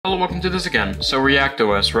Hello, welcome to this again. So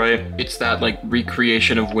ReactOS, right? It's that like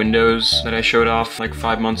recreation of Windows that I showed off like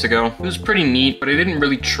 5 months ago. It was pretty neat, but I didn't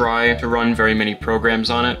really try to run very many programs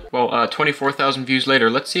on it. Well, 24,000 views later,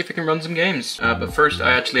 let's see if I can run some games. But first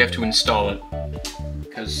I actually have to install it.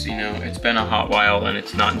 Because, you know, it's been a hot while and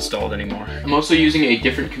it's not installed anymore. I'm also using a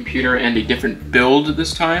different computer and a different build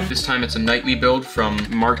this time. This time it's a nightly build from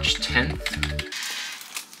March 10th.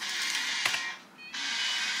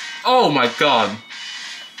 Oh my god!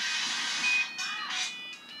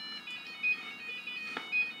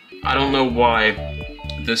 I don't know why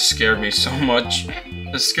this scared me so much.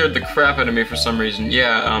 This scared the crap out of me for some reason.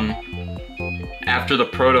 Yeah, after the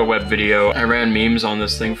proto web video, I ran memes on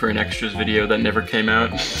this thing for an extras video that never came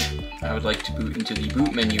out. I would like to boot into the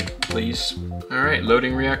boot menu, please. Alright,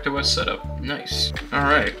 loading ReactOS setup. Nice.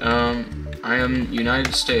 Alright, I am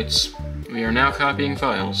United States. We are now copying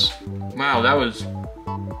files. Wow, that was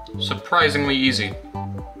surprisingly easy.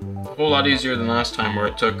 A whole lot easier than last time where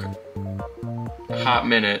it took a hot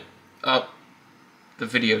minute. The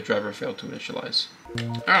video driver failed to initialize.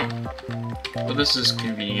 Oh, well this is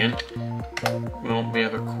convenient. Well, we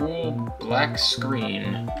have a cool black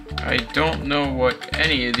screen. I don't know what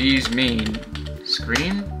any of these mean.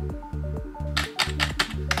 Screen?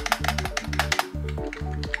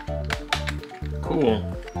 Cool.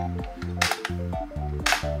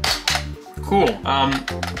 Cool,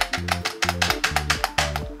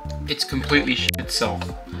 it's completely shit itself.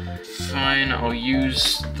 Fine, I'll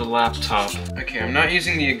use the laptop. Okay, I'm not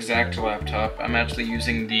using the exact laptop. I'm actually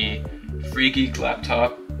using the Free Geek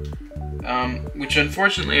laptop, which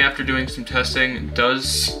unfortunately, after doing some testing,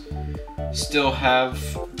 does still have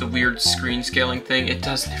the weird screen scaling thing. It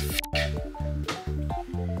doesn't.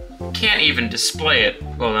 Can't even display it.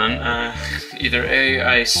 Well then, either A,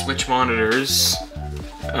 I switch monitors,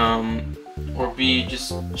 or B,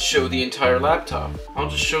 just show the entire laptop. I'll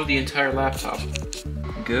just show the entire laptop.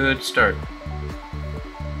 Good start.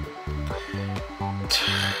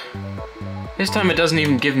 This time it doesn't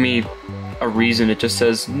even give me a reason, it just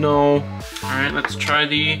says no. Alright, let's try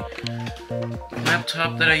the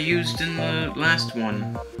laptop that I used in the last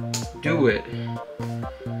one. Do it.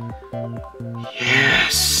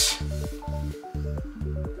 Yes!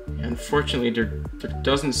 Unfortunately, there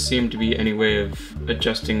doesn't seem to be any way of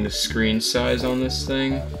adjusting the screen size on this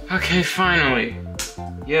thing. Okay, finally!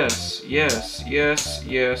 Yes, yes, yes,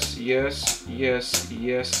 yes, yes, yes,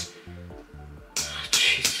 yes.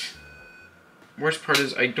 Jeez. Worst part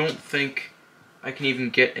is I don't think I can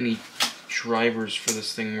even get any drivers for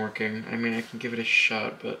this thing working. I mean, I can give it a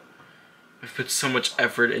shot, but I've put so much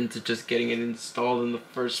effort into just getting it installed in the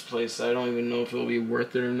first place, I don't even know if it'll be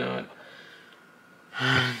worth it or not.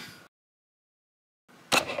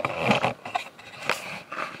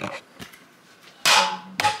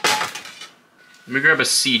 Let me grab a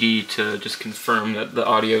CD to just confirm that the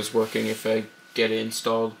audio's working if I get it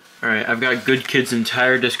installed. Alright, I've got Good Kid's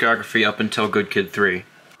entire discography up until Good Kid 3.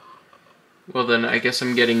 Well then, I guess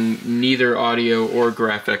I'm getting neither audio or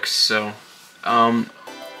graphics, so...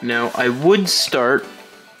 now, I would start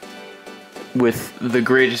with the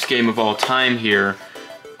greatest game of all time here,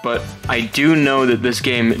 but I do know that this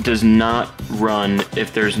game does not run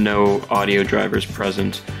if there's no audio drivers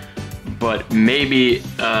present. But maybe,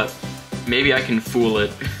 maybe I can fool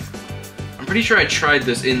it. I'm pretty sure I tried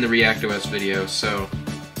this in the ReactOS video, so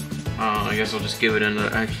I guess I'll just give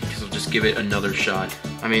it another shot.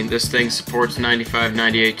 I mean, this thing supports 95,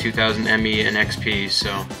 98, 2000 ME and XP,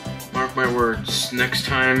 so mark my words. Next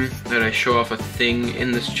time that I show off a thing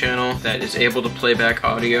in this channel that is able to play back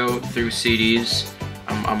audio through CDs,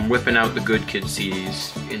 I'm whipping out the Good Kid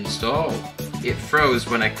CDs. Install. It froze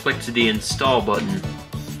when I clicked the install button.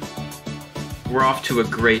 We're off to a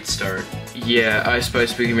great start. Yeah, iSpy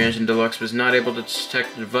Spooky Mansion Deluxe was not able to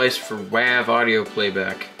detect the device for WAV audio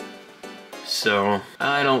playback. So,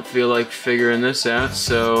 I don't feel like figuring this out,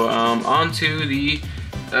 so on to the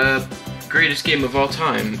greatest game of all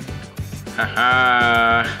time.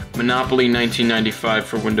 Haha, Monopoly 1995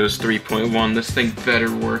 for Windows 3.1. This thing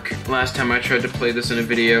better work. Last time I tried to play this in a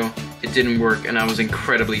video, it didn't work and I was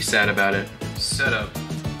incredibly sad about it. Setup.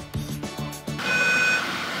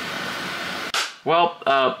 Well,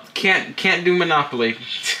 can't do Monopoly.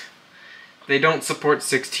 They don't support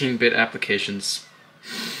 16-bit applications.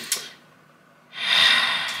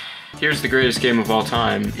 Here's the greatest game of all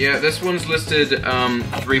time. Yeah, this one's listed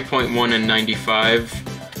 3.1 and 95.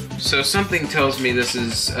 So something tells me this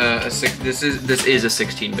is a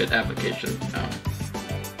 16-bit application.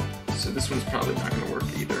 So this one's probably not gonna work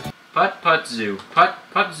either. Putt-putt-zoo.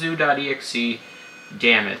 Putt-putt-zoo.exe.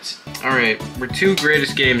 Damn it. Alright, we're 2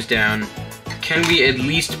 greatest games down. Can we at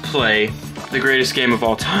least play The greatest game of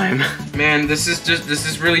all time. Man, this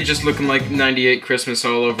is really just looking like 98 Christmas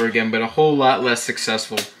all over again, but a whole lot less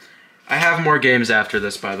successful. I have more games after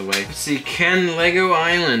this, by the way. Let's see, can Lego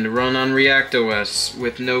Island run on ReactOS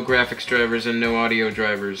with no graphics drivers and no audio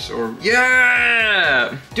drivers? Or,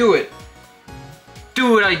 yeah! Do it!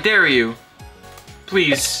 Do it, I dare you!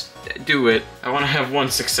 Please, do it. I want to have one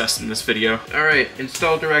success in this video. Alright,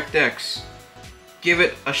 install DirectX. Give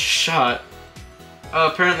it a shot.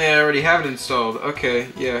 Apparently I already have it installed. Okay,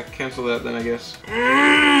 yeah, cancel that then, I guess.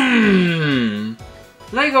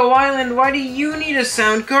 Lego Island, why do you need a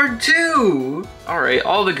sound card too? Alright,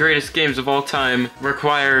 all the greatest games of all time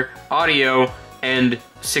require audio and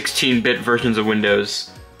 16-bit versions of Windows.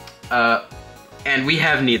 And we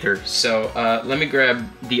have neither, so let me grab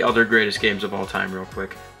the other greatest games of all time real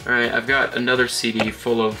quick. Alright, I've got another CD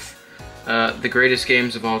full of the greatest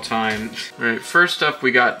games of all time. Alright, first up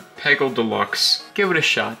we got Peggle Deluxe. Give it a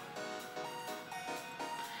shot.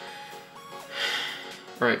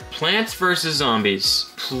 Alright, Plants vs.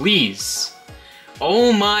 Zombies. Please.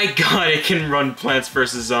 Oh my god, it can run Plants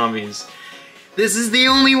vs. Zombies. This is the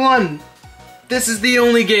only one! This is the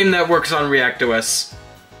only game that works on ReactOS.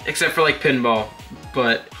 Except for like Pinball.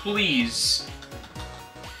 But please.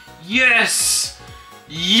 Yes!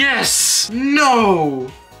 Yes!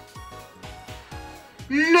 No!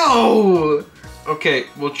 No! Okay,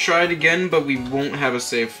 we'll try it again, but we won't have a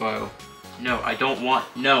save file. No, I don't want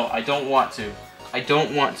to. I don't want to. I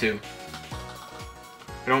don't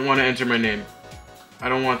want to enter my name. I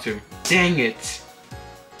don't want to. Dang it!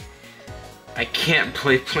 I can't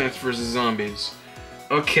play Plants vs. Zombies.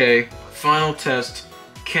 Okay, final test.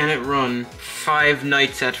 Can it run Five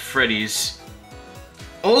Nights at Freddy's?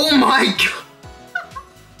 Oh my god!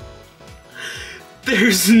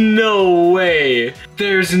 There's no way.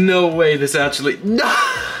 There's no way this actually... No!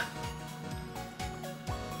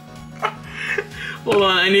 Hold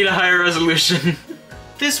on, I need a higher resolution.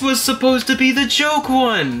 This was supposed to be the joke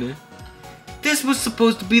one. This was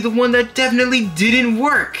supposed to be the one that definitely didn't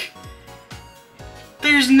work.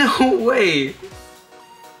 There's no way.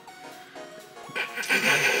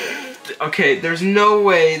 Okay, there's no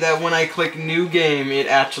way that when I click new game, it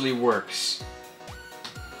actually works.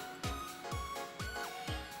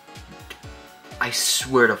 I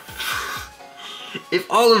swear to... If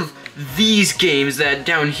all of these games that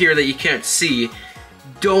down here that you can't see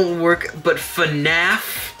don't work, but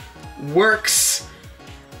FNAF works,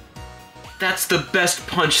 that's the best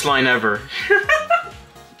punchline ever.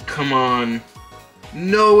 Come on.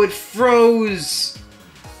 No, it froze!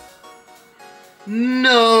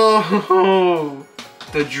 No!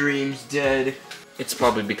 The dream's dead. It's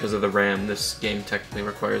probably because of the RAM. This game technically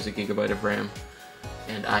requires a gigabyte of RAM.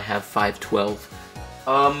 And I have 512.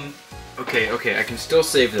 Okay, I can still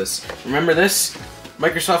save this. Remember this?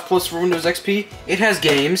 Microsoft Plus for Windows XP? It has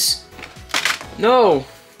games. No!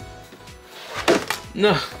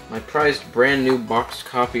 No! My prized brand new boxed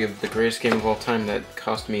copy of the greatest game of all time that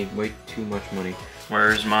cost me way too much money.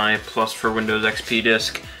 Where's my Plus for Windows XP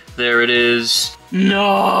disc? There it is.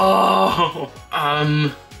 No!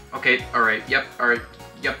 Okay, alright, yep, alright,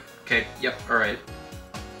 yep, okay, yep, alright.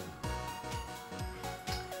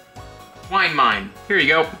 Wine mine. Here you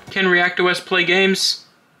go. Can ReactOS play games?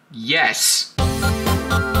 Yes.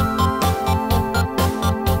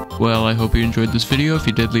 Well, I hope you enjoyed this video. If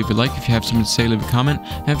you did, leave a like. If you have something to say, leave a comment.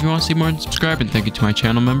 And if you want to see more, subscribe. And thank you to my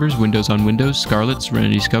channel members, Windows on Windows, Scarlet,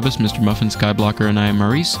 Serenity Scubbus, Mr. Muffin, Skyblocker, and I am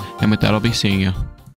Maurice. And with that, I'll be seeing you.